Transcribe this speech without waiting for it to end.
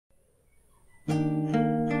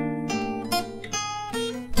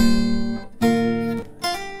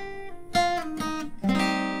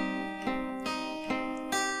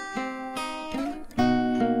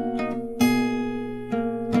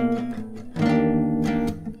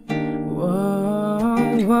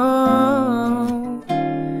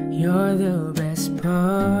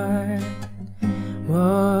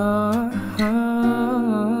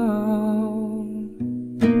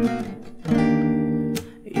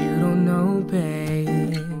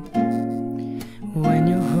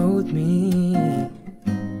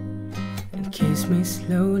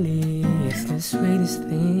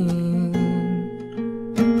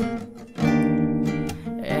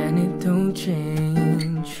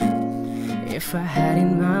change if I had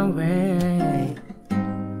it my way.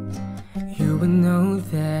 You would know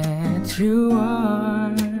that you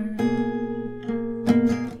are.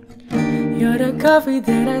 You're the coffee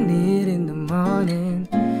that I need in the morning.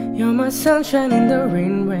 You're my sunshine in the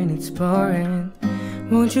rain when it's pouring.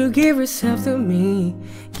 Won't you give yourself to me?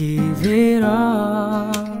 Give it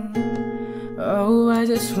all. Oh, I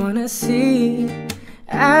just wanna see.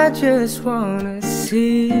 I just wanna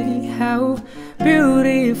see how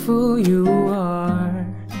beautiful you are.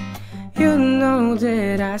 You know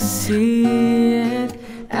that I see it.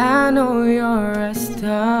 I know you're a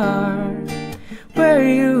star. Where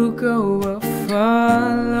you go, I'll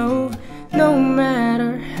follow, no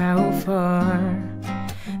matter how far.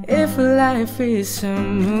 If life is a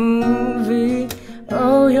movie,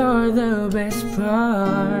 oh, you're the best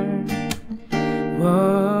part.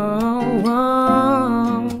 Whoa,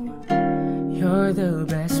 whoa, you're the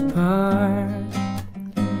best part.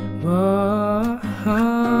 Whoa,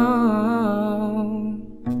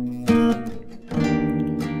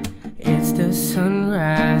 it's the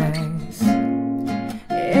sunrise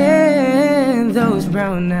in those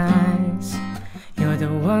brown eyes. You're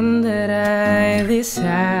the one that I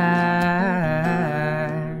desire.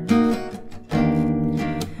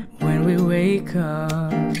 When we wake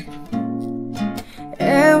up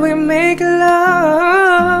and we make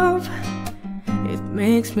love, it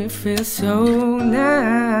makes me feel so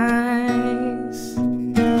nice.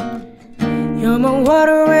 You're my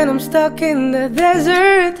water when I'm stuck in the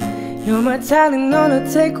desert. You're my Tylenol to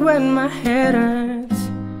take when my head hurts.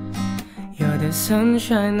 You're the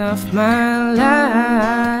sunshine of my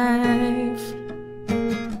life.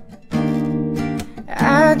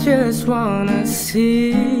 I just wanna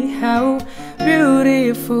see how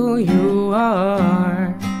beautiful you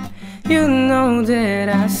are. You know that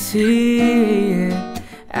I see it.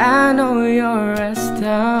 I know you're a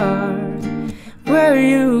star. Where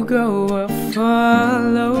you go, I'll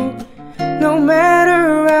follow, no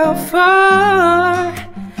matter how far.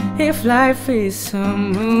 If life is a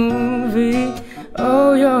movie,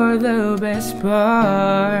 oh, you're the best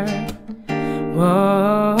part.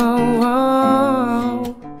 Whoa,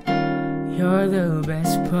 whoa, you're the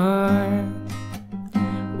best part.